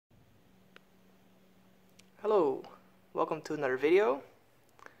Hello, welcome to another video.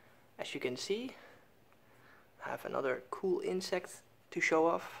 As you can see, I have another cool insect to show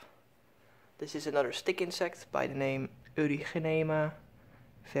off. This is another stick insect by the name Eurycnema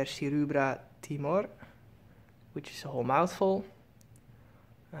Versirubra Timor, which is a whole mouthful.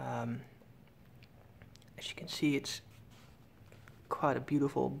 As you can see, it's quite a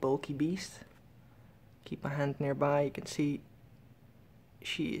beautiful bulky beast. Keep my hand nearby, you can see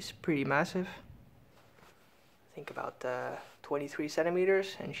she is pretty massive. I think about 23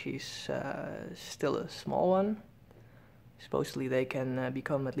 centimeters, and she's still a small one. Supposedly they can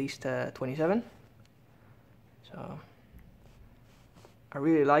become at least 27. So I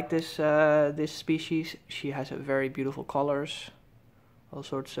really like this this species. She has a very beautiful colors, all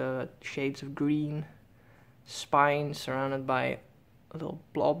sorts of shades of green, spines surrounded by little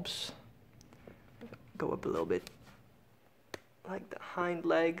blobs. Go up a little bit. Like the hind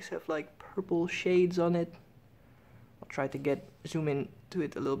legs have like purple shades on it. I'll try to zoom into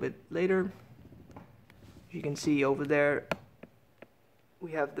it a little bit later. As you can see over there,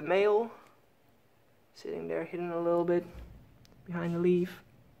 we have the male sitting there hidden a little bit behind the leaf.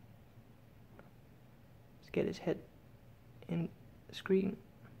 Let's get his head in the screen.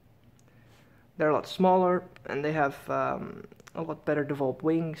 They're a lot smaller and they have a lot better developed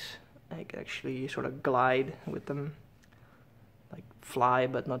wings. I can actually sort of glide with them, like fly,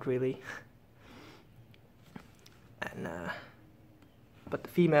 but not really. And but the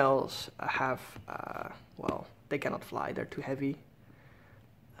females have, well, they cannot fly, they're too heavy.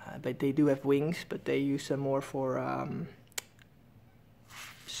 But they do have wings, but they use them more for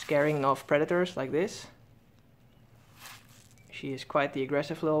scaring off predators like this. She is quite the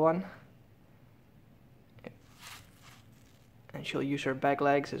aggressive little one. And she'll use her back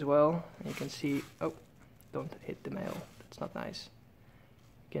legs as well. You can see, oh, don't hit the male, that's not nice.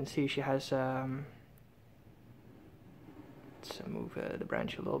 You can see she has, let's move the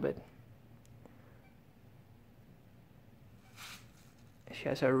branch a little bit. She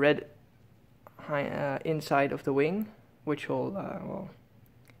has a red inside of the wing, which will well,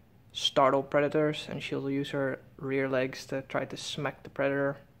 startle predators, and she'll use her rear legs to try to smack the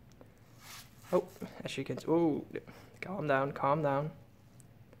predator. Oh, as you can see, oh, calm down, calm down.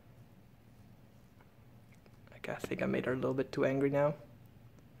 I think I made her a little bit too angry now.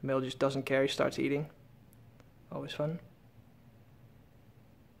 The male just doesn't care, he starts eating. Always fun.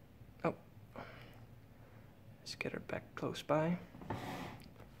 Oh, let's get her back close by.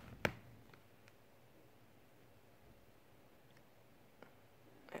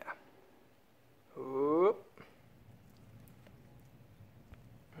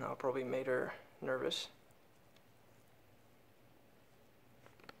 Now probably made her nervous.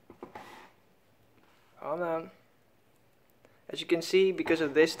 Calm down. As you can see, because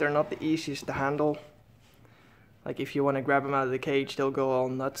of this, they're not the easiest to handle. Like if you want to grab them out of the cage, they'll go all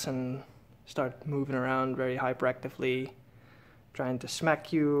nuts and start moving around very hyperactively, trying to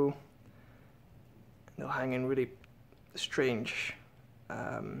smack you. They'll hang in really strange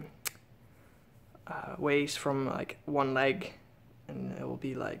ways from like one leg, and it will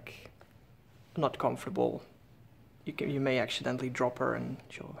be like not comfortable. You may accidentally drop her and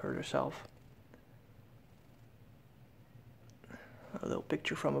she'll hurt herself. A little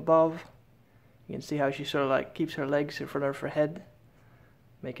picture from above. You can see how she sort of like keeps her legs in front of her head,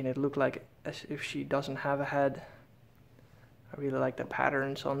 making it look like as if she doesn't have a head. I really like the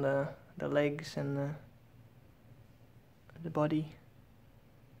patterns on the legs and the body.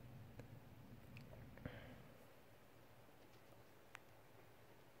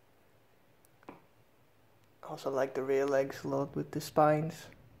 Also like the rear legs a lot with the spines.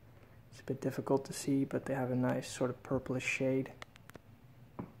 It's a bit difficult to see, but they have a nice sort of purplish shade.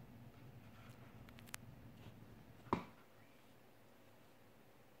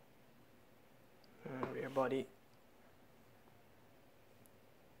 And rear body.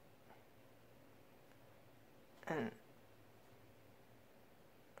 And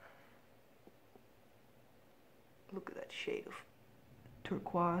look at that shade of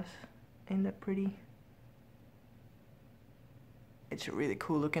turquoise. Ain't that pretty? It's a really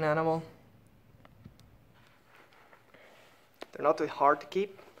cool looking animal. They're not too hard to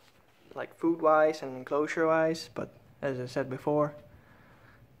keep, like food wise and enclosure wise, but as I said before,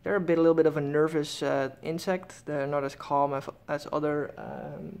 they're a little bit of a nervous insect. They're not as calm as other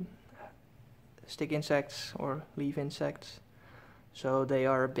stick insects or leaf insects, so they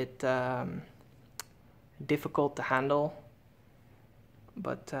are a bit difficult to handle.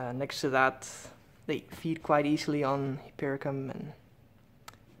 But next to that, they feed quite easily on Hypericum, and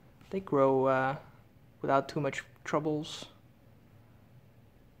they grow without too much troubles.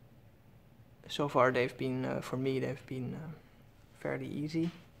 so far they've been, for me, they've been fairly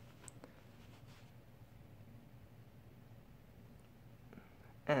easy.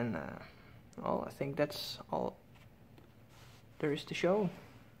 And well, I think that's all there is to show.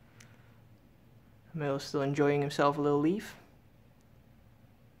 Male's still enjoying himself a little leaf.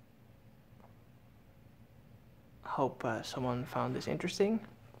 Hope someone found this interesting.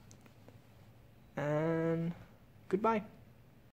 And goodbye.